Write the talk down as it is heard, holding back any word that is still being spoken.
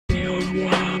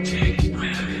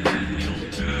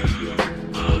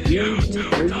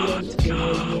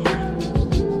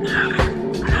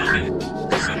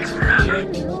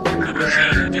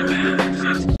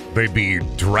they be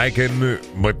Dragon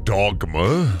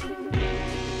Dogma.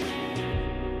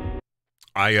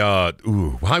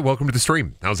 Hi, welcome to the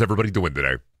stream. How's everybody doing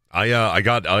today? I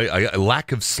got a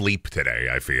lack of sleep today,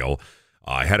 I feel.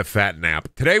 I had a fat nap.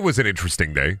 Today was an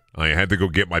interesting day. I had to go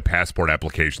get my passport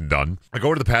application done. I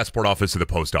go to the passport office at the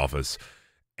post office,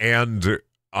 and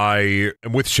I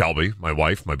am with Shelby, my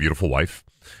wife, my beautiful wife.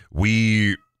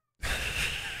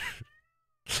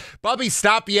 Bubby,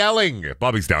 stop yelling.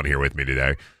 Bubby's down here with me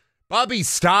today. Bubby,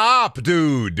 stop,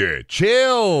 dude.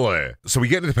 Chill. So we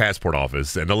get into the passport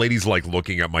office, and the lady's like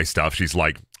looking at my stuff. She's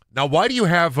like, "Now, why do you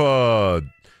have a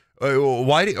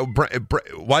why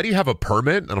do you have a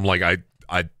permit?" And I'm like,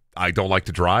 I don't like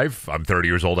to drive. I'm 30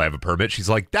 years old. I have a permit. She's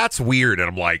like, "That's weird." And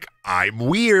I'm like, "I'm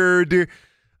weird."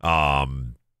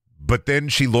 But then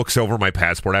she looks over my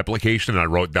passport application, and I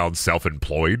wrote down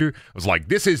self-employed. I was like,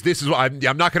 this is what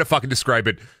I'm not going to fucking describe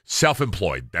it.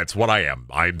 Self-employed. That's what I am.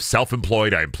 I'm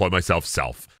self-employed. I employ myself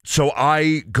self. So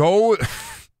I go,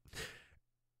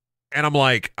 and I'm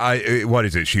like, what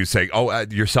is it? She was saying, "Oh,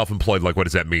 you're self-employed. Like, what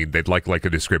does that mean?" They'd like a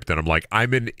description. I'm like,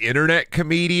 "I'm an internet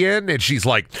comedian." And she's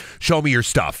like, "Show me your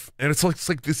stuff." And it's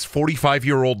like this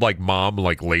 45-year-old like mom,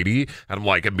 like lady. And I'm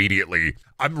like, immediately,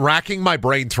 I'm racking my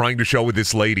brain trying to show with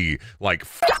this lady, like,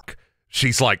 fuck.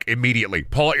 She's like, immediately,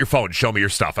 pull out your phone, show me your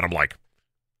stuff. And I'm like,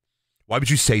 why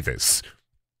would you say this?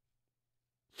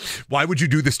 Why would you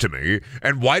do this to me?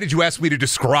 And why did you ask me to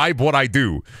describe what I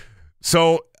do?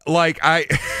 So, like, I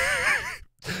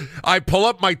pull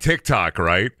up my TikTok,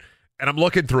 right? And I'm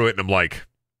looking through it, and I'm like,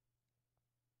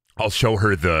 I'll show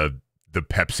her the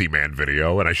Pepsi Man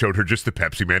video. And I showed her just the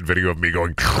Pepsi Man video of me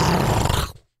going,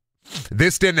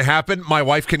 this didn't happen. My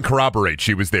wife can corroborate.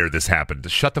 She was there. This happened.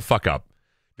 Shut the fuck up.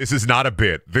 This is not a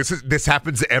bit. This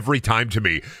happens every time to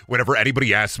me. Whenever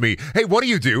anybody asks me, "Hey, what do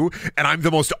you do?" And I'm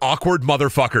the most awkward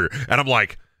motherfucker. And I'm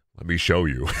like, let me show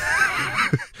you.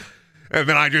 And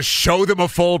then I just show them a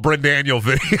full brendaniel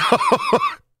video.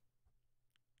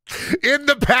 In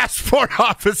the passport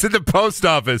office, in the post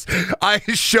office, I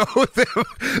show them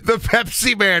the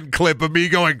Pepsi Man clip of me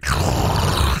going...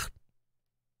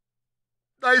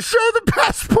 I show the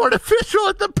passport official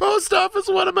at the post office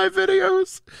one of my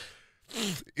videos.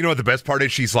 You know what the best part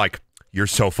is? She's like, "You're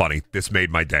so funny. This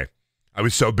made my day. I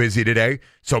was so busy today.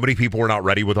 So many people were not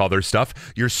ready with all their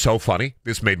stuff. You're so funny.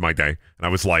 This made my day." And I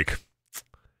was like,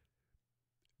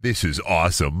 this is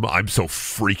awesome. I'm so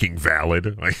freaking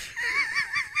valid.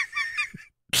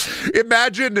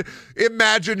 Imagine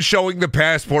showing the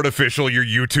passport official your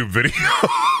YouTube video.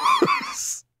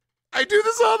 I do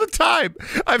this all the time.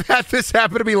 I've had this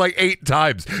happen to me like 8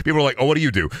 times. People are like, "Oh, what do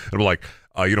you do?" And I'm like,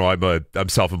 I'm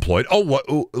self-employed." "Oh, what?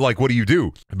 Like, what do you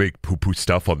do?" "I make poo-poo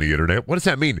stuff on the internet." "What does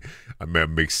that mean?" I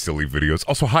make silly videos."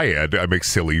 "Also, hi, Ed. I make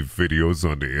silly videos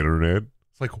on the internet."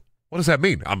 It's like, what does that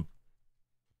mean?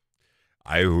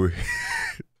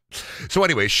 So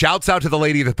anyway, shouts out to the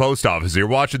lady at the post office. You're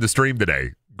watching the stream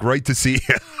today. Great to see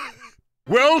you.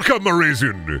 Welcome,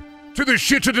 Arisen, to the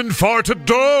shitted and farted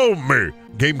dome.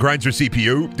 Game grinds your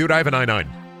CPU. Dude, I have an i9.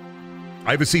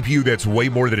 I have a CPU that's way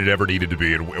more than it ever needed to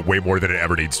be and way more than it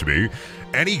ever needs to be.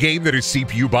 Any game that is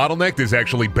CPU bottlenecked is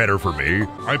actually better for me.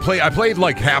 I played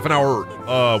like half an hour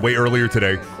way earlier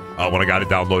today when I got it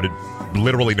downloaded.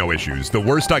 Literally no issues. The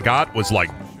worst I got was like,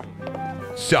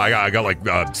 I got like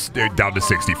down to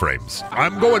 60 frames.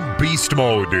 I'm going beast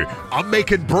mode. I'm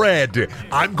making bread.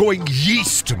 I'm going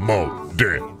yeast mode.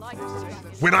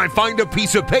 When I find a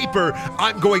piece of paper,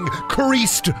 I'm going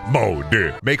creased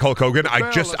mode. Make Hulk Hogan.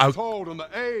 Here's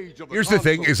the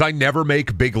thing, is I never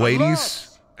make big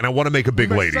ladies, and I want to make a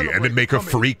big lady, and then make a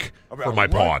freak for my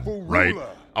pawn, right?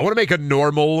 I want to make a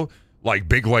normal, like,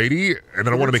 big lady, and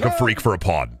then I want to make a freak for a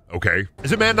pawn, okay?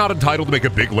 Is a man not entitled to make a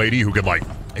big lady who can, like,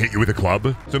 hit you with a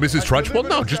club? So Mrs. Trunchbull,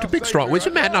 no, just a big, strong... Is a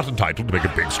man not entitled to make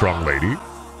a big, strong lady?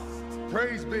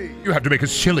 Praise be. You have to make a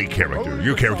silly character.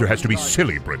 Your character has to be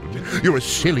silly, Brendan. You're a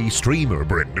silly streamer,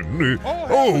 Brendan.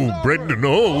 Oh, Brendan,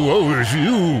 it's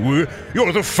you.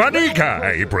 You're the funny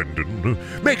guy, Brendan.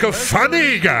 Make a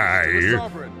funny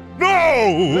guy.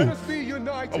 No!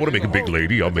 I want to make a big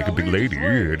lady. I'll make a big lady,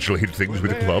 and she'll hit things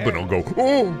with a club, and I'll go,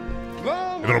 oh!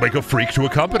 And then I'll make a freak to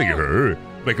accompany her.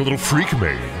 Make a little freak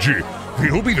mage.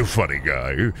 He'll be the funny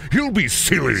guy. He'll be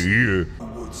silly.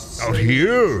 Out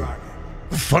here...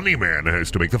 The funny man has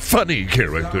to make the funny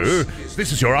character.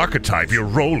 This is your archetype, your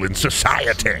role in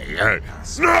society.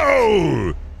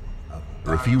 No! I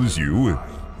refuse you,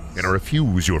 and I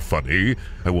refuse you're funny.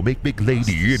 I will make big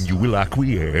lady, and you will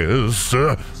acquiesce.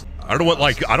 I don't know what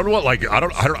went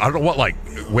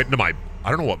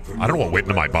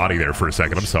into my body there for a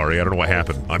second. I'm sorry. I don't know what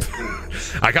happened.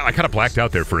 I kind of blacked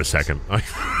out there for a second.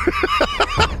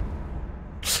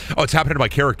 Oh, it's happening to my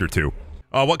character, too.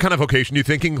 What kind of vocation are you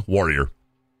thinking? Warrior.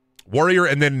 Warrior,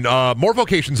 and then more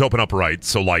vocations open up right.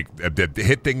 So, like,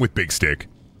 hit thing with big stick.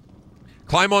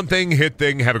 Climb on thing, hit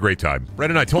thing, have a great time.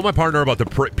 Brendan, I told my partner about the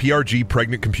PRG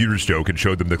pregnant computers joke and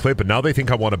showed them the clip, and now they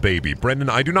think I want a baby. Brendan,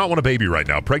 I do not want a baby right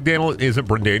now. Brendaniel isn't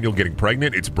Brendaniel getting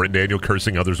pregnant. It's Brendaniel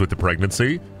cursing others with the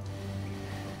pregnancy.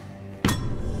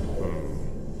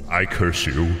 I curse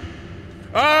you.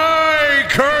 I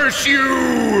curse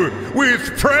you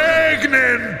with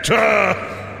pregnant.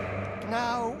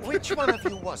 Now, which one of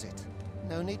you was it?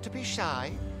 No need to be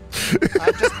shy.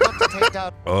 I've just got to take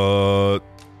down.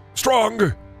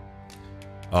 Strong.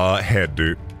 Head,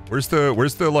 dude. Where's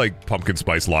the like pumpkin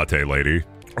spice latte lady?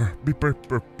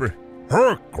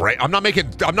 Great. I'm not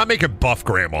making buff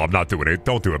grandma. I'm not doing it.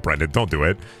 Don't do it, Brendan. Don't do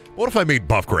it. What if I made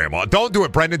buff grandma? Don't do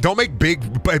it, Brendan. Don't make big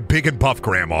and buff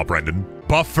grandma, Brendan.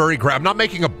 Buff furry grandma. I'm not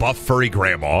making a buff furry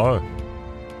grandma.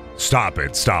 Stop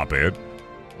it. Stop it.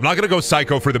 I'm not gonna go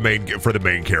psycho for the main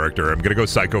character. I'm gonna go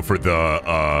psycho for the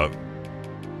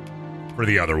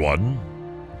other one.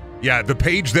 Yeah, the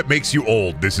page that makes you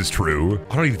old. This is true.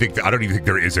 I don't even think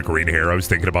there is a green hair. I was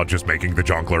thinking about just making the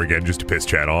Jonkler again just to piss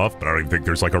Chad off, but I don't even think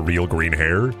there's like a real green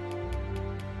hair.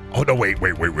 Oh no, wait.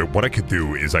 What I could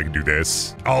do is I can do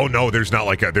this. Oh no, there's not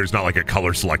like a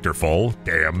color selector full.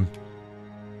 Damn.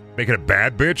 Making a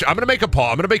bad bitch. I'm gonna make a pawn.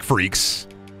 I'm gonna make freaks.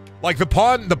 Like the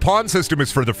pawn system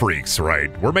is for the freaks,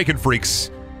 right? We're making freaks.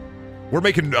 We're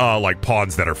making like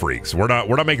pawns that are freaks. We're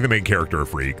not making the main character a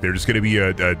freak. They're just gonna be a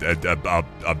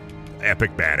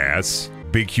epic badass.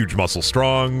 Big, huge muscle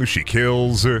strong. She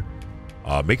kills.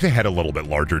 Make the head a little bit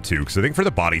larger too, because I think for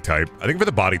the body type,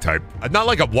 not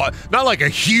like a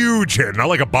huge head, not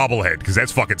like a bobblehead, because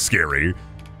that's fucking scary.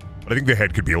 But I think the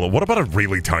head could be a little. What about a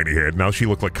really tiny head? Now she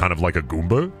looked like kind of like a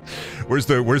Goomba. Where's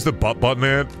the butt button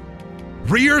at?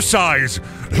 Rear size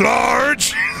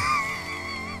large.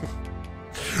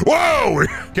 Whoa!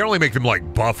 Can't really make them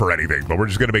like buff or anything, but we're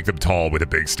just gonna make them tall with a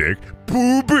big stick.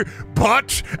 Boob,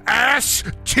 butt, ass,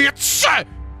 tits.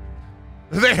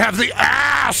 They have the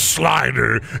ass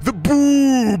slider, the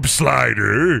boob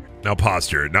slider. Now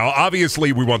posture. Now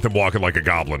obviously we want them walking like a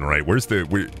goblin, right? Which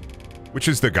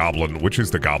is the goblin? Which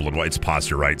is the goblin? Well, it's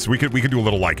posture, right? So we can do a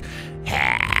little like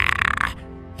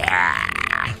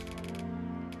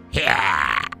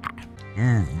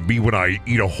me when I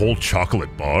eat a whole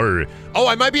chocolate bar. Oh,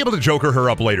 I might be able to joker her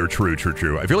up later. True.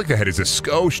 I feel like the head is a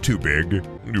skosh too big.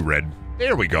 New red.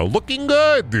 There we go. Looking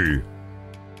good.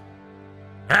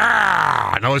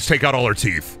 Now let's take out all her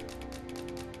teeth.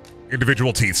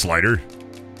 Individual teeth slider.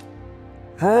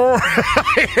 Oh,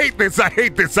 I hate this.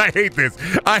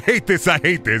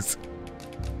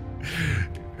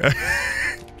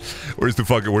 Where's the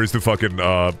fucking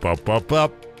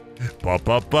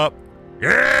pop.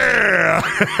 Yeah!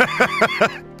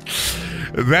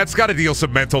 That's got to deal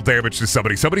some mental damage to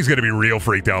somebody. Somebody's going to be real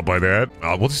freaked out by that.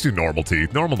 We'll just do normal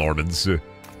teeth. Normal Normans.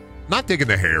 Not digging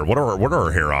the hair. What are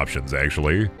our hair options,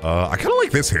 actually? I kind of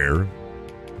like this hair.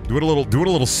 Doing a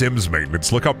little Sims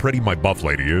maintenance. Look how pretty my buff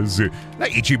lady is. That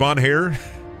Ichiban hair.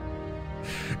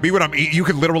 Me when I'm you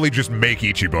could literally just make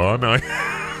Ichiban.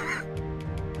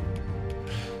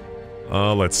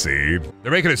 Let's see.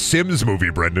 They're making a Sims movie,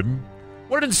 Brendan.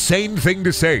 What an insane thing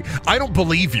to say. I don't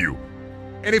believe you.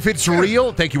 And if it's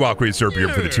real, thank you, Aquarius Serbian,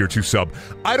 for the tier 2 sub.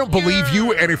 I don't believe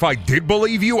you, and if I did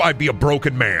believe you, I'd be a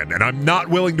broken man. And I'm not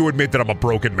willing to admit that I'm a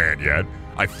broken man yet.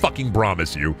 I fucking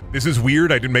promise you. This is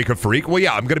weird, I didn't make a freak. Well,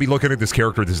 yeah, I'm gonna be looking at this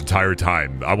character this entire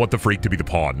time. I want the freak to be the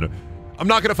pawn. I'm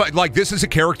not gonna fight, like, this is a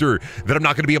character that I'm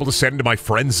not gonna be able to send to my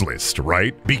friends list,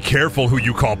 right? Be careful who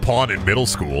you call pawn in middle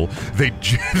school. They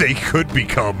could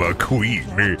become a queen.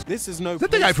 This is no. Is that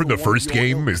the guy from the first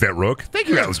game? Is that Rook? Thank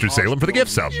you, Alistair Salem, for the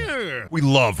gift sub. Yeah. We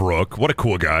love Rook. What a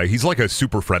cool guy. He's like a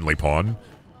super friendly pawn.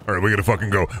 All right, we're gonna fucking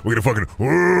go. Oh,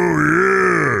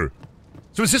 yeah.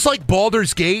 So is this like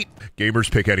Baldur's Gate?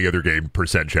 Gamers pick any other game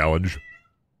 % challenge.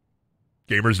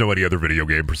 Gamers know any other video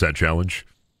game % challenge.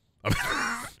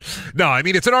 No, I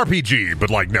mean, it's an RPG, but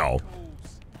like, no.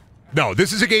 No,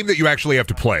 this is a game that you actually have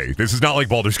to play. This is not like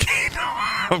Baldur's Gate.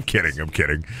 I'm kidding.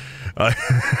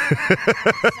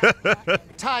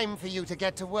 Time for you to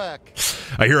get to work.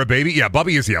 I hear a baby. Yeah,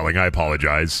 Bubby is yelling. I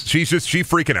apologize. She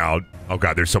freaking out. Oh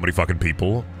god, there's so many fucking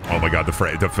people. Oh my god, the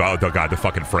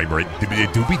fucking frame rate.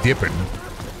 It do be dipping.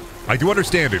 I do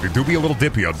understand it. It do be a little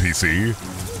dippy on PC.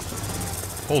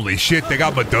 Holy shit, they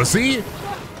got Medusi?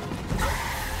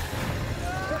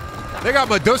 They got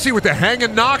Medusi with the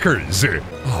hanging knockers.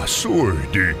 Oh,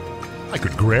 sword. I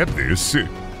could grab this.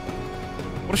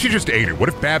 What if she just ate it? What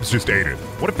if Babs just ate it?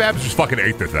 What if Babs just fucking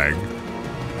ate the thing?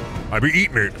 I'd be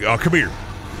eating it. Come here.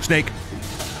 Snake.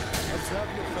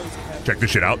 Check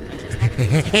this shit out.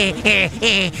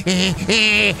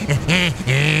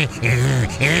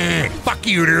 Fuck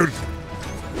you, dude.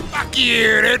 Fuck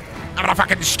you, dude. I'm gonna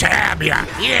fucking stab ya.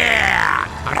 Yeah.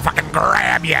 I'm gonna fucking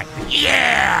grab ya.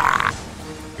 Yeah.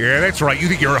 Yeah, that's right. You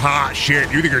think you're hot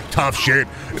shit. You think you're tough shit.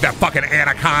 That fucking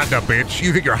anaconda, bitch.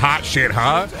 You think you're hot shit,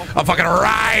 huh? I'm fucking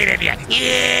riding you.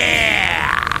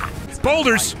 Yeah.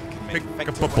 Boulders. Pick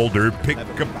up a boulder. Pick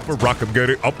up a rock. I'm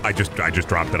gonna. Oh, I just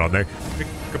dropped it on there. Pick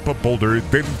up a boulder.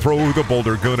 Then throw the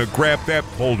boulder. Gonna grab that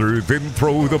boulder. Then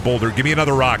throw the boulder. Give me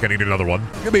another rock. I need another one.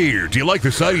 Come here. Do you like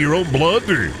the sight of your own blood?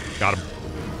 Got him.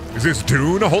 Is this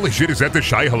Dune? Holy shit! Is that the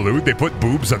Shai Halud? They put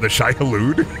boobs on the Shai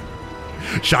Halud.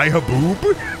 Shai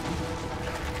Haboob?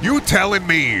 You telling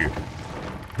me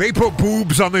they put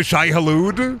boobs on the Shai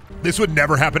Halud? This would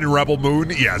never happen in Rebel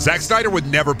Moon? Yeah, Zack Snyder would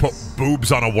never put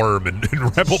boobs on a worm in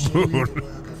Rebel Moon.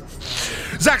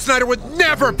 Zack Snyder would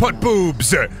never put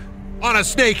boobs on a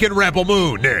snake in Rebel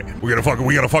Moon. We gotta fucking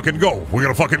go. We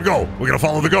gotta fucking go. We gotta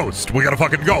follow the ghost. We gotta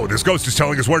fucking go. This ghost is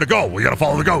telling us where to go. We gotta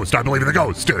follow the ghost. I believe in the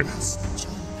ghost.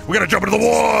 We gotta jump into the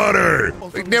water.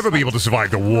 They'd never be able to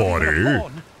survive the water.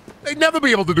 They'd never be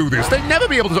able to do this. They'd never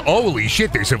be able to. Holy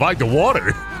shit, they survived the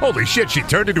water. Holy shit, she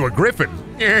turned into a griffin.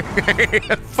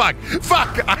 Fuck.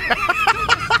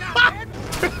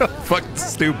 Fucking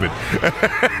stupid.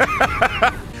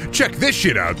 Check this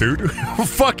shit out, dude.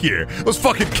 Fuck yeah. Let's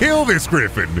fucking kill this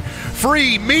griffin.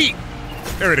 Free meat.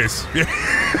 There it is.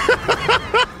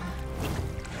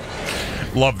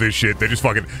 Love this shit. They just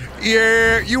fucking.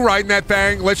 Yeah, you riding that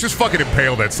thing? Let's just fucking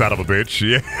impale that son of a bitch.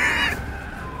 Yeah.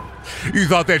 You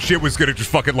thought that shit was gonna just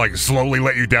fucking like slowly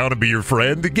let you down and be your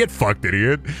friend? Get fucked,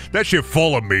 idiot. That shit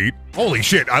full of meat. Holy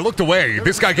shit, I looked away.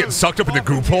 This guy getting sucked up in the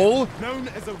goop hole?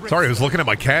 Sorry, I was looking at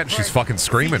my cat and she's fucking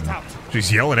screaming.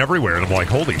 She's yelling everywhere and I'm like,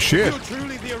 holy shit.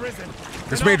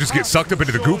 This man just gets sucked up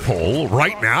into the goop hole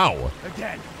right now.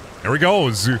 There he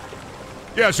goes.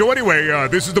 Yeah, so anyway,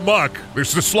 this is the muck. This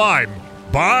is the slime.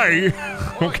 Bye.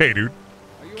 Okay, dude.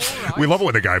 We love it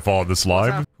when the guy falls in the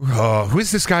slime. Who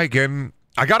is this guy again?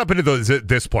 I got up into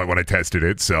this point when I tested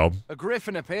it, so. A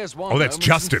griffin appears one oh, that's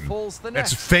Justin.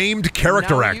 That's famed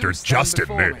character actor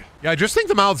Justin. Yeah, I just think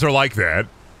the mouths are like that.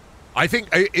 I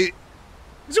think is it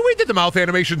weird that the mouth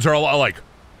animations are all like,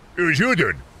 it was you,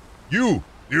 dude. You,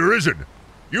 the Arisen.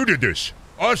 You did this.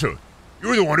 Awesome. You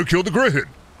were the one who killed the griffin.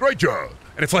 Great job.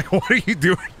 And it's like, what are you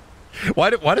doing? Why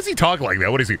does he talk like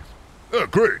that? What is he? Oh,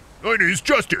 great. My name is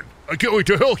Justin. I can't wait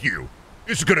to help you.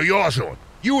 This is gonna be awesome.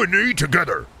 You and me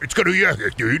together. It's gonna be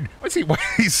epic, dude.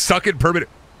 He's stuck in permanent.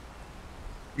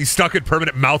 He's stuck in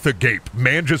permanent mouth agape.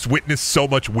 Man just witnessed so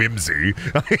much whimsy.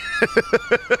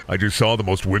 I just saw the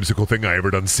most whimsical thing I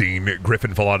ever done seen.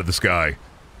 Griffin fall out of the sky.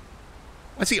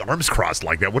 Why is he arms crossed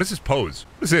like that? What is his pose?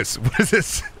 What is this? What is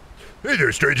this? Hey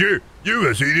there, stranger.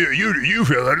 You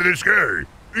fell out of the sky.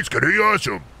 It's gonna be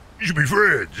awesome. You should be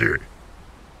friends.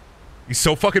 He's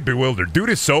so fucking bewildered. Dude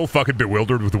is so fucking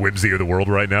bewildered with the whimsy of the world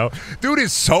right now. Dude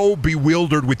is so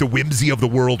bewildered with the whimsy of the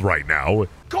world right now.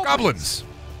 Goblins!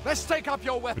 Let's take up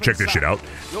your weapons. Check this shit out.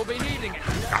 You'll be needing it.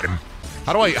 Got him.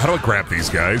 How do I grab these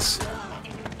guys?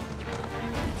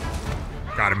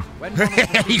 Got him.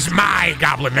 He's my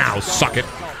goblin now. Suck it.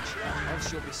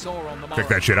 Check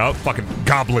that shit out. Fucking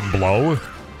goblin blow.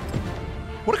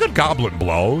 What a good goblin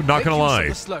blow. Not gonna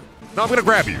lie. No, I'm gonna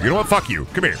grab you. You know what? Fuck you.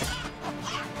 Come here.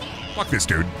 Fuck this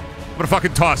dude. I'm gonna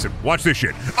fucking toss him. Watch this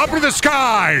shit. Up into the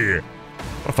sky!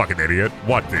 What a fucking idiot.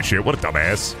 What this shit? What a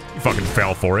dumbass. You fucking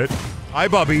fell for it. Hi,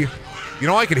 Bubby. You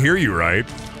know I can hear you, right?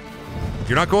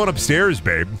 You're not going upstairs,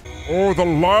 babe. Oh, the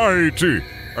light.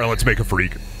 Alright, let's make a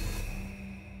freak.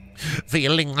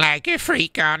 Feeling like a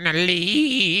freak on a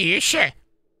leash.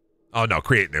 Oh, no.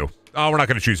 Create new. Oh, we're not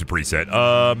gonna choose a preset.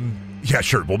 Yeah,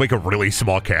 sure. We'll make a really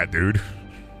small cat, dude.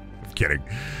 I'm kidding.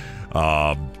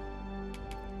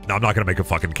 No, I'm not gonna make a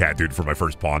fucking cat dude for my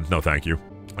first pawn. No, thank you.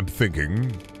 I'm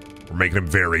thinking we're making him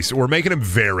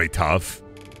very tough.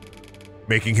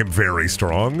 Making him very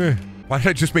strong. Why did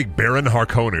I just make Baron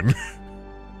Harkonnen?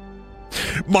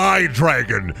 My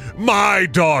dragon, my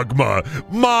dogma,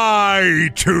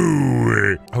 my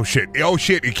two. Oh shit,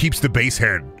 it keeps the base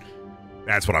head.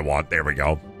 That's what I want, there we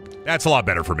go. That's a lot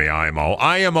better for me,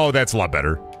 IMO, that's a lot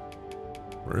better.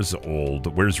 Where's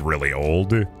old? Where's really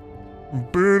old?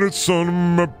 Bye-bye.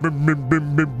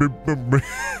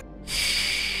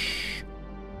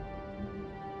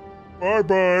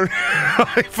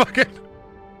 I fucking...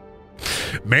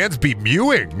 Man's be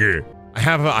mewing. I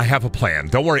have a plan.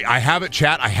 Don't worry. I have it,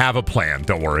 chat. I have a plan.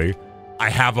 Don't worry. I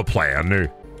have a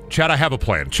plan. Chat, I have a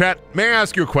plan. Chat, may I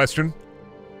ask you a question?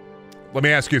 Let me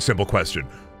ask you a simple question.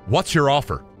 What's your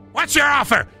offer? What's your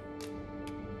offer?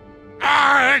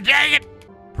 Ah, dang it!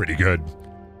 Pretty good.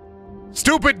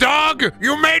 Stupid dog!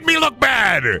 You made me look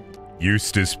bad!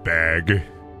 Eustace bag.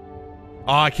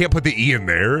 Oh, I can't put the E in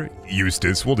there.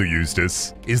 Eustace, we'll do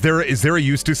Eustace. Is there a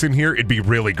Eustace in here? It'd be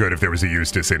really good if there was a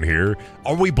Eustace in here.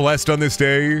 Are we blessed on this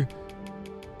day?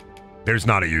 There's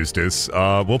not a Eustace.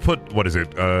 We'll put, what is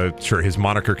it? Sure, his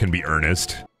moniker can be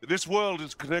Ernest. This world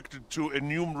is connected to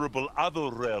innumerable other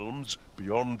realms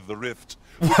beyond the rift,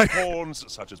 which pawns,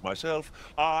 such as myself,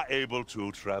 are able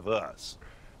to traverse.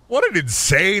 What an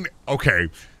insane... Okay,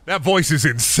 that voice is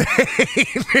insane.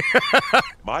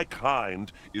 My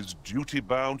kind is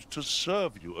duty-bound to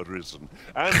serve you, Arisen,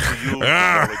 and to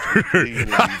use the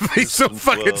knowledge He's so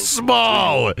fucking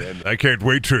small. I can't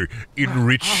wait to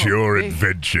enrich your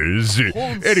adventures.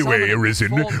 Anyway,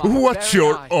 Arisen, what's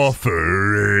your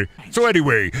offer? So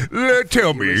anyway,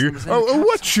 tell me,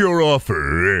 what's your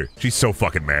offer? She's so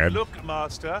fucking mad. Look,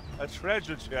 Master, a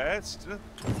treasure chest.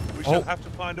 We shall have to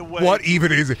find a way. What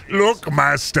even is it? Look,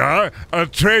 Master, a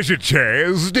treasure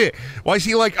chest. Why is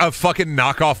he like a fucking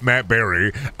knockoff Matt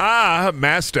Berry? Ah,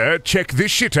 Master, check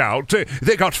this shit out.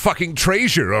 They got fucking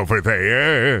treasure over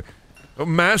there.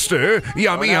 Master,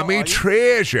 yummy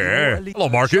treasure. Hello,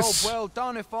 Marcus.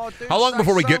 How long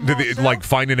before we get into the, like,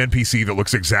 find an NPC that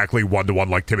looks exactly one-to-one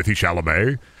like Timothée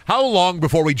Chalamet? How long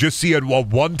before we just see a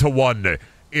one-to-one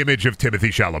image of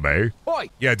Timothée Chalamet? Oi.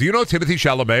 Yeah, do you know Timothée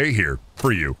Chalamet? Here,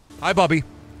 for you. Hi, Bubby.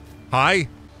 Hi.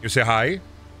 You say hi?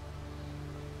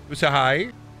 You say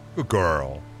hi? Good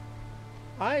girl.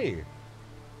 Hi.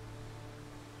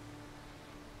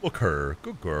 Look her.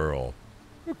 Good girl.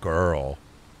 Good girl.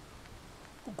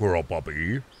 Good girl,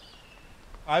 Bubby.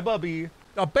 Hi, Bubby.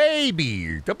 The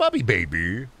baby. The Bubby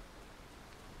baby.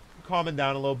 Calming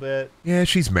down a little bit. Yeah,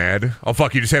 she's mad. Oh,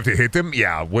 fuck, you just have to hit them?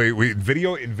 Yeah, wait, in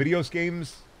video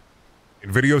games,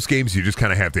 you just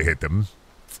kind of have to hit them.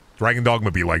 Dragon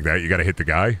Dogma be like that. You gotta hit the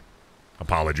guy.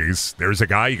 Apologies. There's a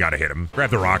guy, you gotta hit him.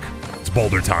 Grab the rock. It's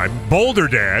boulder time. Boulder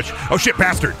dash. Oh shit,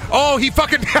 bastard. Oh, he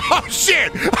fucking, oh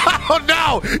shit. Oh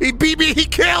no, he beat me, he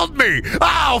killed me.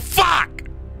 Oh, fuck.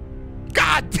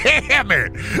 God damn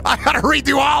it. I gotta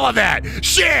redo all of that.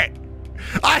 Shit.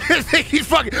 I didn't think he'd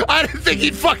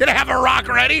fucking have a rock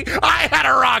ready. I had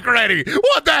a rock ready.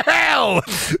 What the hell?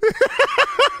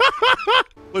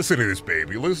 Listen to this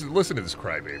baby. Listen to this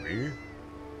crybaby.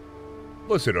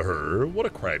 Listen to her. What a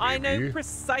crybaby. I know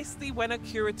precisely when a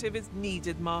curative is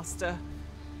needed, Master.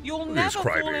 You'll never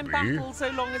fall in battle so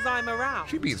long as I'm around.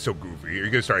 She being so goofy. Are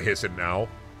you gonna start hissing now?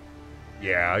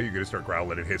 Yeah, you're gonna start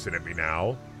growling and hissing at me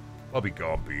now. Bubby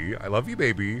Gumpy. I love you,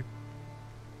 baby.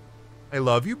 I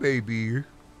love you, baby.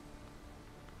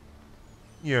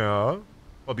 Yeah.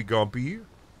 Bubby Gumpy.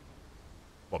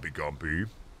 Bubby Gumpy.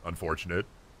 Unfortunate.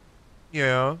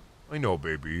 Yeah, I know,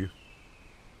 baby.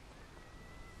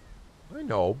 I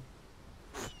know.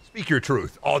 Speak your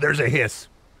truth. Oh, there's a hiss.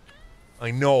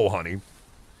 I know, honey.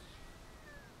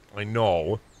 I know.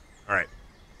 All right.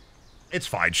 It's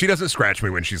fine. She doesn't scratch me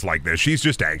when she's like this. She's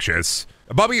just anxious.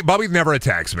 Bubby never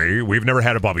attacks me. We've never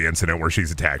had a Bubby incident where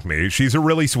she's attacked me. She's a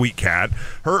really sweet cat.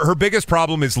 Her biggest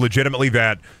problem is legitimately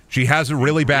that she has a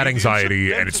really bad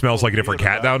anxiety and it smells like a different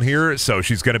cat down here, so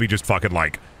she's gonna be just fucking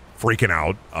like freaking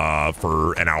out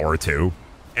for an hour or two.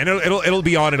 And it'll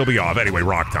be on, it'll be off. Anyway,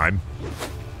 rock time.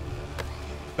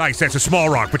 Nice, that's a small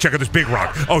rock, but check out this big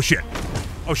rock. Oh shit.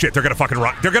 Oh shit, they're gonna fucking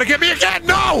rock. They're gonna get me again!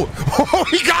 No! Oh,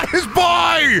 he got his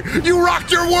boy! You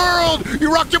rocked your world!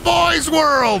 You rocked your boy's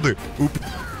world! Oop.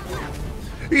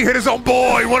 He hit his own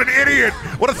boy! What an idiot!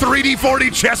 What a 3D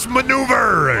 4D chess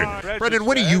maneuver! Brendan,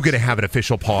 when are you gonna have an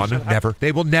official pawn? Never.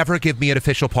 They will never give me an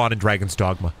official pawn in Dragon's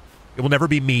Dogma. It will never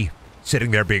be me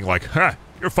sitting there being like, huh,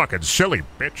 you're fucking silly,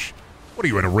 bitch. What are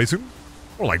you, in a Risen?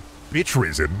 More like bitch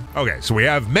Risen. Okay, so we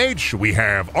have Mage, we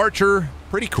have Archer.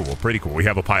 Pretty cool, pretty cool. We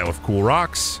have a pile of cool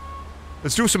rocks.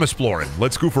 Let's do some exploring.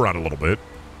 Let's goof around a little bit.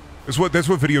 That's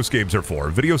what video games are for.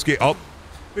 Video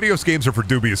games are for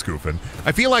dubious goofing.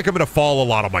 I feel like I'm gonna fall a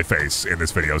lot on my face in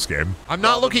this video game. I'm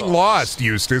not looking lost,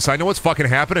 Eustace. I know what's fucking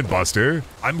happening, Buster.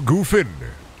 I'm goofing.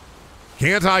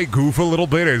 Can't I goof a little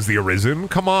bit as the Arisen?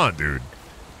 Come on, dude.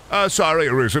 Sorry,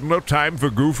 Arisen, no time for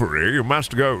goofery. You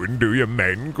must go and do your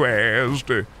main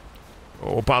quest.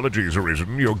 Oh, apologies,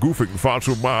 Arisen. You're goofing far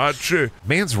too much.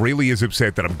 Mans really is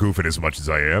upset that I'm goofing as much as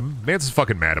I am. Mans is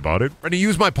fucking mad about it. Brendan,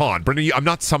 use my pawn. Brendan, I'm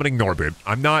not summoning Norbit.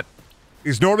 I'm not...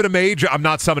 Is Norbit a mage? I'm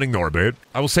not summoning Norbit.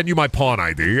 I will send you my pawn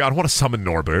ID. I don't want to summon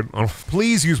Norbit.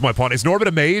 Please use my pawn. Is Norbit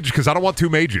a mage? Because I don't want two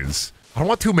mages. I don't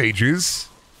want two mages.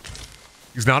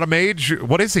 He's not a mage?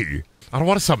 What is he? I don't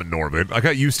want to summon Norbit. I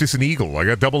got Eustace and Eagle. I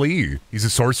got Double E. He's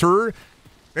a sorcerer?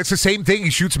 That's the same thing.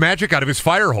 He shoots magic out of his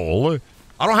fire hole.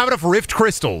 I don't have enough rift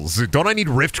crystals. Don't I need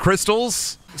rift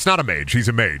crystals? It's not a mage. He's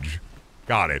a mage.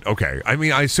 Got it. Okay. I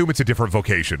mean, I assume it's a different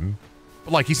vocation.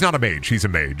 But, like, he's not a mage. He's a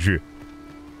mage.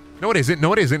 No, it isn't.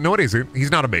 No, it isn't. No, it isn't.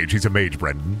 He's not a mage. He's a mage,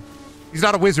 Brendan. He's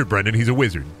not a wizard, Brendan. He's a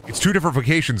wizard. It's 2 different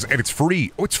vocations, and it's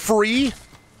free. Oh, it's free?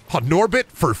 Norbit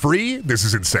for free? This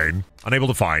is insane. Unable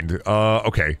to find.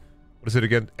 Okay. What is it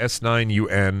again?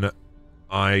 S9UN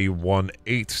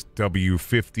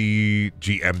I18W50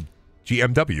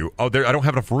 GMW. Oh, there. I don't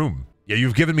have enough room. Yeah,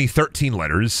 you've given me 13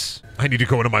 letters. I need to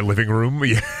go into my living room.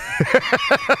 Yeah.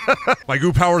 My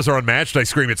goo powers are unmatched. I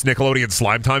scream, it's Nickelodeon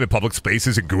slime time in public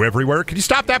spaces and goo everywhere. Can you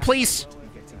stop that, please?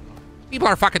 People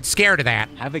are fucking scared of that.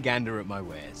 Have a gander at my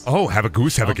wares. Oh, have a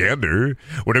goose, have a gander.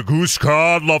 When a goose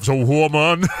card loves a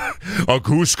woman, a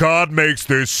goose card makes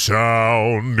this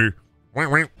sound.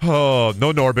 Oh,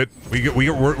 no Norbit.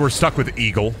 We're stuck with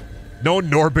Eagle. No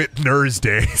Norbit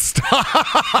Thursday.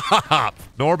 Stop.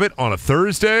 Norbit on a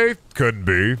Thursday? Couldn't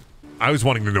be. I was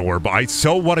wanting to Norb. I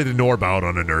so wanted to Norb out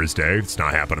on a Thursday. It's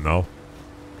not happening though.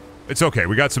 It's okay.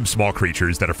 We got some small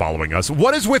creatures that are following us.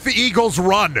 What is with the Eagle's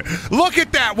run? Look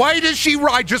at that. Why does she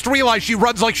run? I just realized she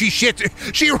runs like she shit.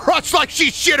 She runs like she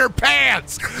shit her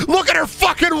pants. Look at her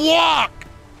fucking walk.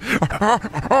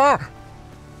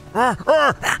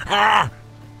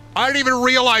 I didn't even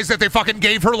realize that they fucking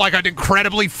gave her like an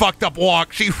incredibly fucked up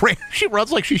walk. She runs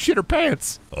like she shit her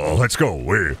pants. Oh, let's go.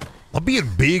 I'm being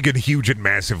big and huge and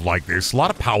massive like this. A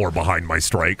lot of power behind my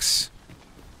strikes.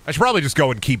 I should probably just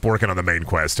go and keep working on the main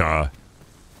quest, huh?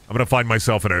 I'm gonna find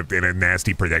myself in a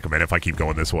nasty predicament if I keep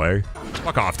going this way.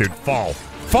 Fuck off, dude. Fall.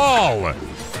 Fall!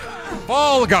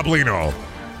 Fall, Goblino!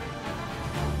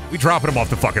 We dropping him off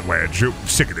the fucking ledge. I'm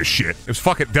sick of this shit. It was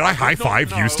fucking... Did I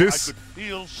high-five Eustace? I could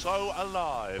feel so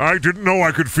alive. I didn't know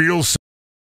I could feel so...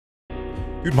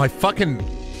 Dude, my fucking...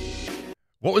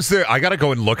 What was the... I gotta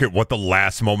go and look at what the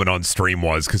last moment on stream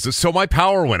was, because so my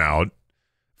power went out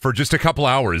for just a couple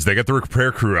hours. They got the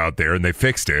repair crew out there, and they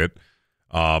fixed it.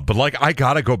 But, like, I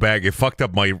gotta go back. It fucked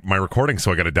up my recording,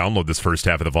 so I gotta download this first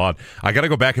half of the VOD. I gotta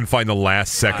go back and find the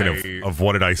last second of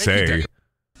what did I say.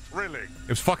 Thrilling. It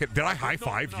was fucking... Did I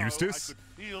high-five Eustace? I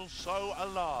could feel so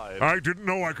alive. I didn't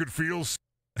know I could feel so...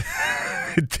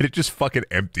 Did it just fucking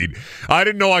emptied? I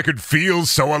didn't know I could feel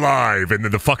so alive, and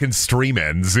then the fucking stream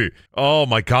ends. Oh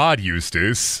my god,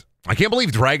 Eustace. I can't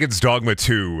believe Dragon's Dogma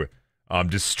 2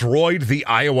 destroyed the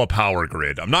Iowa power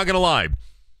grid. I'm not gonna lie.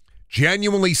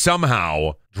 Genuinely,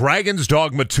 somehow, Dragon's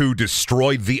Dogma 2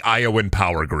 destroyed the Iowan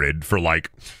power grid for like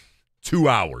 2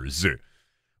 hours. It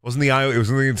wasn't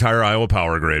the entire Iowa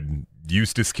power grid.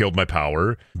 Eustace killed my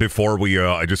power before we,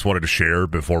 I just wanted to share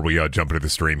before we jump into the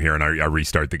stream here and I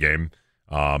restart the game.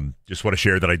 Just want to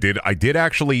share that I did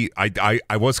actually,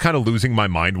 I was kind of losing my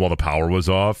mind while the power was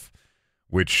off,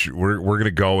 which we're going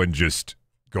to go and just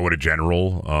go into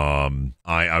general.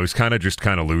 I was kind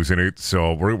of losing it.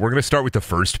 So we're going to start with the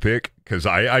first pick because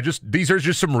these are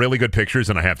just some really good pictures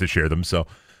and I have to share them. So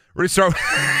we're going to start.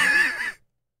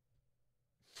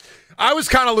 I was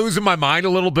kind of losing my mind a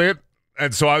little bit.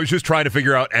 And so I was just trying to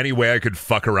figure out any way I could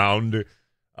fuck around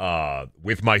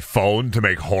with my phone to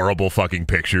make horrible fucking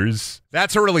pictures.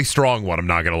 That's a really strong one, I'm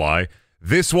not going to lie.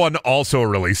 This one, also a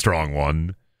really strong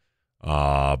one.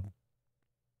 Got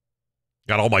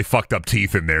all my fucked up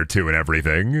teeth in there, too, and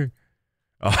everything.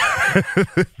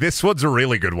 This one's a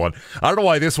really good one. I don't know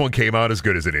why this one came out as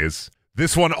good as it is.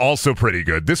 This one also pretty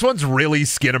good. This one's really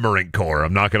Skinamarink core,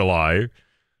 I'm not going to lie.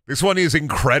 This one is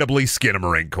incredibly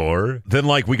Skinamarink core. Then,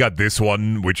 like, we got this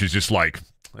one, which is just like,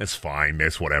 that's fine,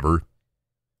 that's whatever.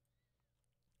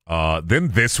 Then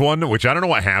this one, which I don't know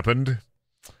what happened.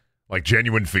 Like,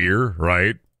 genuine fear,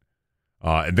 right?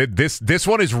 And then this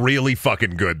one is really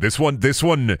fucking good. This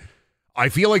one, I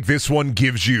feel like this one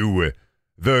gives you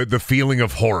the feeling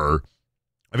of horror.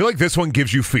 I feel like this one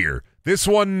gives you fear. This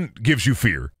one gives you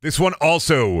fear. This one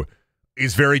also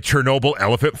is very Chernobyl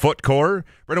elephant foot core.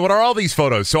 Brenda, what are all these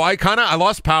photos? So I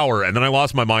lost power and then I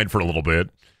lost my mind for a little bit.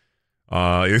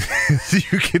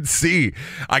 As you can see,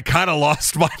 I kind of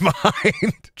lost my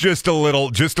mind. just a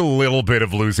little bit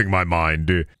of losing my mind.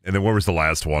 And then where was the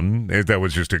last one? That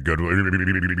was just a good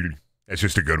one. That's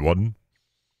just a good one.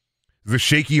 The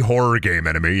shaky horror game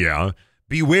enemy, yeah.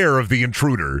 Beware of the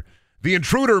intruder. The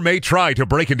intruder may try to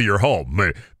break into your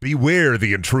home. Beware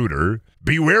the intruder.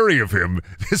 Be wary of him.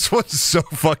 This one's so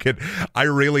fucking...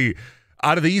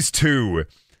 Out of these two,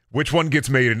 which one gets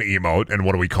made an emote, and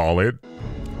what do we call it?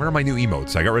 Where are my new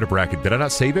emotes? I got rid of bracket. Did I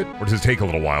not save it? Or does it take a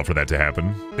little while for that to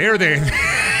happen? There they...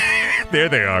 there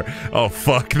they are. Oh,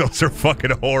 fuck. Those are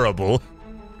fucking horrible.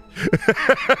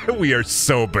 We are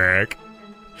so back.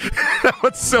 That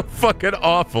was so fucking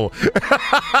awful.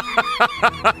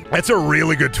 That's a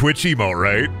really good Twitch emote,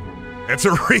 right? That's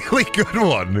a really good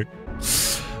one.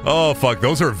 Oh fuck,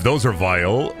 those are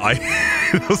vile.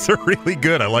 Those are really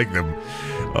good. I like them.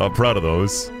 Proud of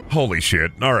those. Holy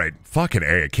shit. All right, fucking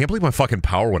A. I can't believe my fucking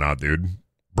power went out, dude.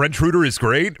 Brent Truder is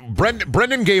great.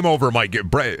 Brendan Game Over might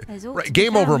get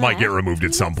Game Over might get removed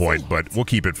at some point, but we'll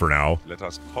keep it for now. Let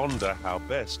us ponder how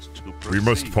best to proceed. We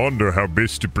must ponder how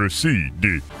best to proceed.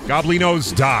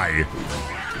 Goblinos die.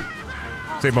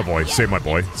 Save my boy. Save my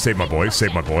boy. Save my boy.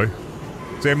 Save my boy.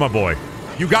 Save my boy.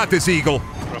 You got this, Eagle.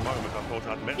 For a moment, I thought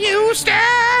I'd met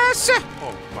Eustace!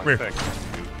 Oh, my thanks.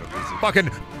 Fucking,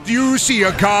 you see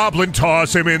a goblin,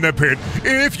 toss him in the pit.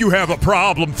 If you have a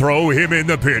problem, throw him in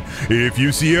the pit. If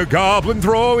you see a goblin,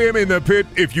 throw him in the pit.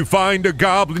 If you find a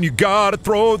goblin, you gotta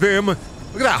throw them. Look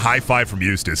at that high five from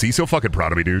Eustace. He's so fucking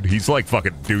proud of me, dude. He's like,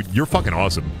 fucking, dude, you're fucking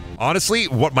awesome. Honestly,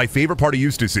 what my favorite part of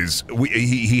Eustace is,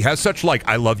 he has such, like,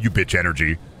 I love you bitch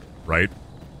energy, right?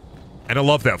 And I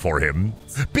love that for him.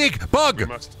 Big bug! We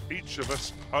must each of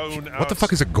us own What the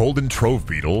fuck is a golden trove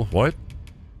beetle? What?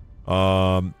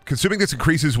 Consuming this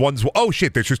increases one's... Oh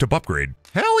shit, that's just a upgrade.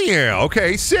 Hell yeah,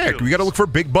 okay, sick. We gotta look for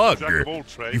Big Bug.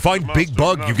 You find Big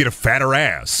Bug, you get a fatter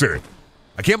ass.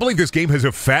 I can't believe this game has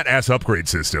a fat ass upgrade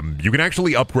system. You can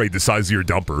actually upgrade the size of your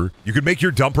dumper. You can make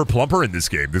your dumper plumper in this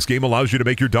game. This game allows you to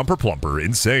make your dumper plumper.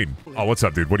 Insane. Oh, what's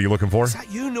up, dude? What are you looking for? Is that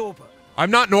you, Norbert? I'm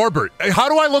not Norbert. How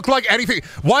do I look like anything?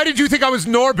 Why did you think I was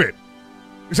Norbert?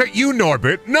 Is that you,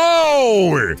 Norbert?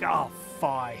 No! Oh,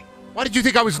 fine. Why did you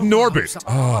think I was Norbert?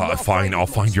 Oh, fine. I'll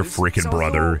find your freaking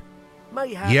brother.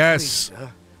 Yes.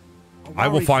 I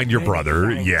will find your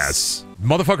brother. Yes.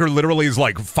 Motherfucker literally is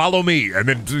like, follow me. And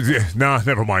then, nah,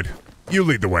 never mind. You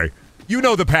lead the way. You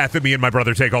know the path that me and my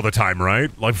brother take all the time,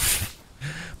 right? Like,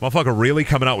 motherfucker really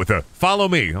coming out with a, follow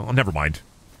me. Oh, never mind.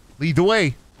 Lead the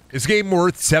way. Is the game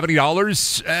worth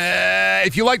 $70?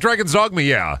 If you like Dragon's Dogma,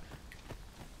 yeah.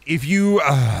 If you,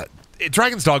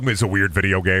 Dragon's Dogma is a weird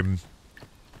video game.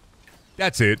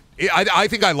 That's it. I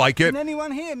think I like it. Can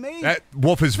anyone hear me? That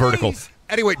wolf is vertical.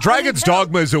 Anyway, Dragon's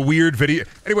Dogma is a weird video.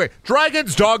 Anyway,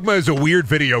 Dragon's Dogma is a weird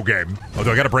video game. Oh,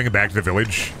 do I gotta bring him back to the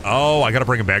village? Oh, I gotta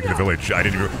bring him back to the village. I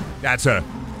didn't even... That's a...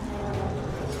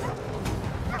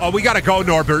 Oh, we gotta go,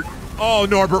 Norbert. Oh,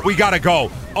 Norbert, we gotta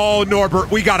go. Oh,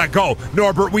 Norbert, we gotta go.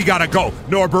 Norbert, we gotta go.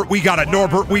 Norbert, we gotta...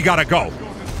 Norbert, we gotta go.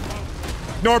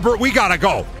 Norbert, we gotta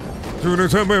go.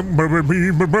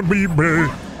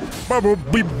 Bubble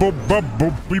beepo,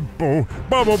 bubble beepo,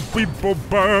 bubble beepo,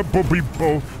 bubble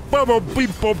beepo, bubble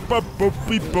beepo, bubble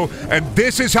beepo. And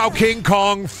this is how King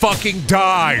Kong fucking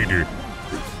died.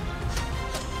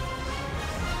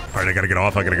 All right, I gotta get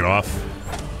off. I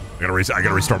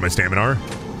gotta restore my stamina.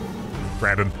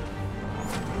 Grab him.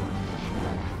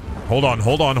 Hold on.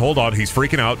 He's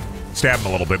freaking out. Stab him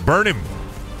a little bit. Burn him.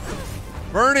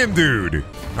 Burn him, dude.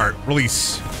 All right,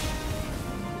 release.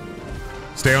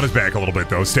 Stay on his back a little bit,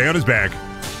 though. Stay on his back.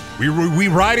 We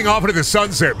riding off into the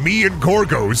sunset. Me and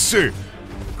Gorgos.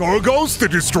 Gorgos, the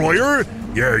destroyer?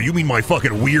 Yeah, you mean my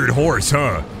fucking weird horse,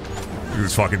 huh? Look at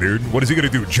this fucking dude. What is he gonna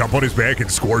do? Jump on his back and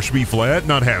squash me flat?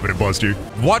 Not having it, Buster.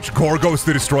 Watch Gorgos,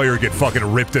 the destroyer, get fucking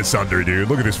ripped asunder, dude.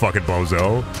 Look at this fucking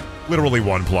bozo. Literally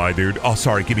one ply, dude. Oh,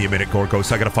 sorry. Give me a minute,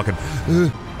 Gorgos. I gotta fucking...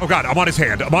 Oh, God. I'm on his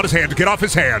hand. Get off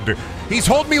his hand. He's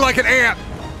holding me like an ant.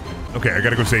 Okay, I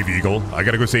gotta go save Eagle. Let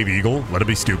him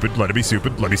be stupid. Let me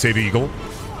save Eagle.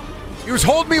 He was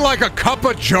holding me like a cup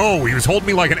of joe. He was holding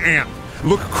me like an ant.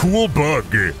 Look, cool bug.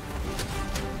 Let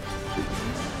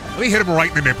me hit him right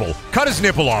in the nipple. Cut his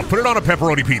nipple off. Put it on a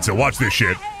pepperoni pizza. Watch this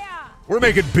shit. We're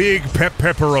making big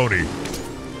pepperoni.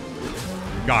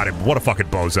 Got him. What a fucking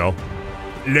bozo.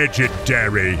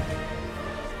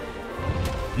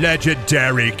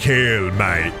 Legendary kill,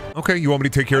 mate. Okay, you want me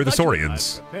to take care of the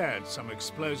Saurians? I've prepared some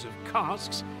explosive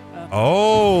casks.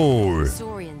 Oh.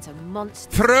 Saurians are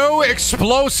monsters. Throw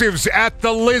explosives at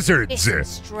the lizards.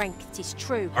 Strength is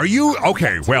true. Are you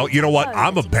okay? Well, you know what?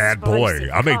 I'm a bad boy.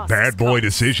 I make bad boy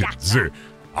decisions.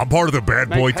 I'm part of the bad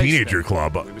boy teenager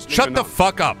club. Shut the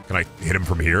fuck up. Can I hit him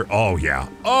from here? Oh yeah.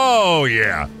 Oh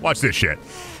yeah. Watch this shit.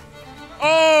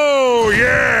 Oh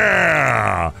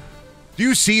yeah. Do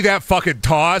you see that fucking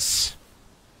toss?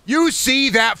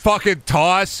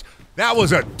 That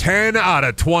was a 10 out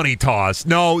of 20 toss.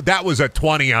 No, that was a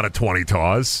 20 out of 20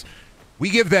 toss. We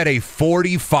give that a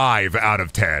 45 out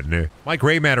of 10. My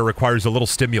gray matter requires a little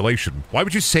stimulation. Why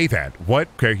would you say that? What?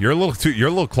 Okay, you're a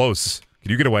little close.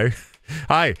 Can you get away?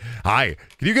 Hi.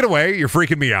 Can you get away? You're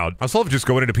freaking me out. I still love just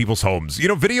going into people's homes. You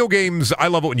know, video games, I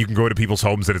love it when you can go into people's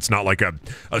homes and it's not like a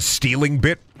stealing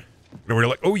bit. You know, where you're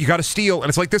like, oh, you gotta steal. And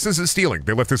it's like, this isn't stealing.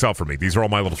 They left this out for me. These are all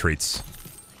my little treats.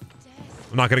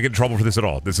 I'm not gonna get in trouble for this at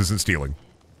all. This isn't stealing.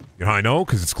 You know how I know?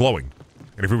 Because it's glowing.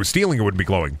 And if it was stealing, it wouldn't be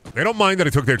glowing. They don't mind that I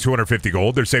took their 250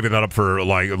 gold. They're saving that up for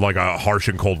like a harsh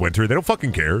and cold winter. They don't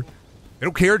fucking care. They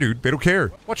don't care, dude. They don't care.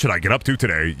 What should I get up to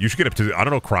today? You should get up to, I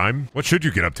don't know, crime. What should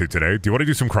you get up to today? Do you want to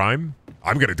do some crime?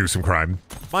 I'm gonna do some crime.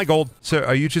 My gold. So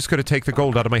are you just gonna take the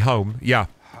gold out of my home? Yeah.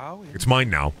 It's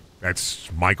mine now. That's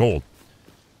my gold.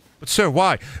 But sir,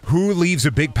 why? Who leaves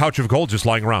a big pouch of gold just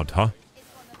lying around, huh?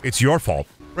 It's your fault.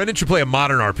 Brendan should play a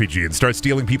modern RPG and start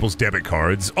stealing people's debit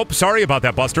cards. Oh, sorry about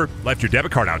that, Buster. Left your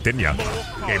debit card out, didn't ya?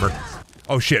 Gamer.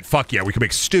 Oh shit, fuck yeah, we can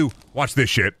make stew. Watch this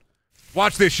shit.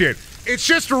 Watch this shit. It's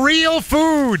just real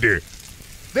food.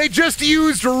 They just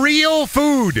used real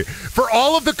food. For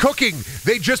all of the cooking,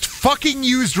 they just fucking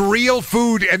used real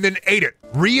food and then ate it.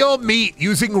 Real meat.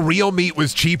 Using real meat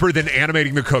was cheaper than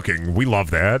animating the cooking. We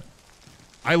love that.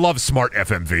 I love smart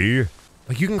FMV.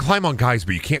 Like, you can climb on guys,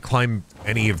 but you can't climb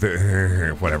any of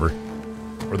the... whatever.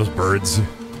 Are those birds?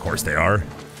 Of course they are.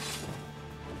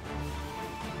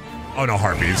 Oh, no,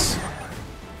 harpies.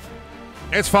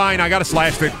 It's fine. I got a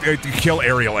slash that kill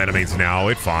aerial enemies now.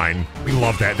 It's fine. We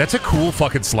love that. That's a cool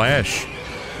fucking slash.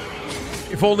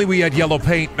 If only we had yellow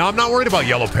paint. No, I'm not worried about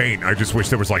yellow paint. I just wish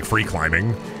there was, like, free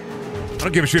climbing. I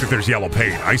don't give a shit if there's yellow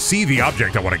paint. I see the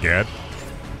object I want to get.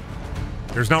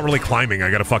 There's not really climbing. I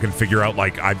gotta fucking figure out,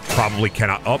 like, I probably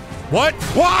cannot... Oh, what?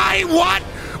 Why? What?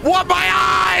 What? My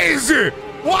eyes!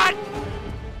 What?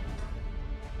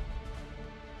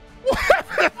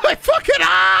 My fucking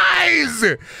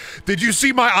eyes! Did you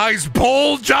see my eyes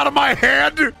bulge out of my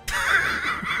head?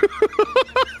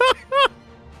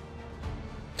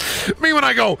 Me when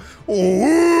I go,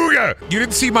 ooh, yeah. You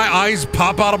didn't see my eyes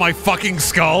pop out of my fucking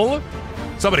skull?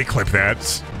 Somebody clip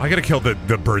that. I gotta kill the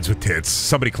birds with tits.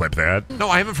 Somebody clip that. No,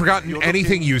 I haven't forgotten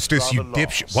anything, Eustace, you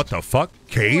dipshit. What the fuck?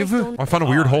 Cave? Oh, I found a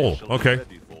weird hole. Okay.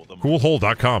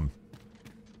 Coolhole.com.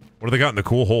 What do they got in the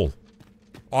cool hole?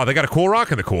 Oh, they got a cool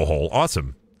rock in the cool hole.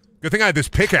 Awesome. Good thing I had this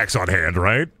pickaxe on hand,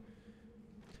 right?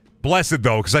 Blessed,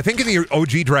 though, because I think in the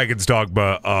OG Dragon's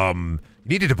Dogma, you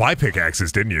needed to buy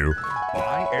pickaxes, didn't you?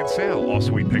 Buy and sell. Oh,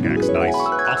 sweet pickaxe. Nice.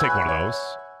 I'll take one of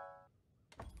those.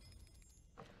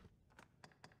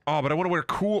 Oh, but I want to wear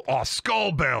cool... Oh,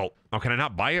 skull belt. Oh, can I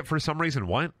not buy it for some reason?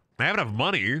 What? I have enough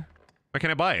money. Why can't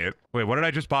I buy it? Wait, what did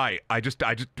I just buy? What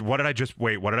did I just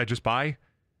buy?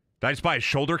 Did I just buy a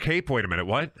shoulder cape? Wait a minute,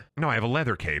 what? No, I have a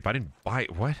leather cape. I didn't buy...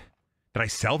 What? Did I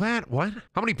sell that? What?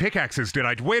 How many pickaxes did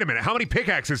I... Wait a minute, how many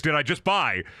pickaxes did I just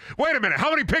buy? Wait a minute, how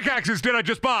many pickaxes did I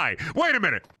just buy? Wait a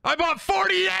minute, I bought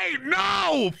 48!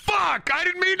 No! Fuck! I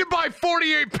didn't mean to buy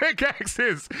 48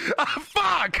 pickaxes!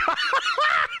 Fuck!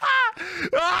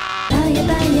 Ah!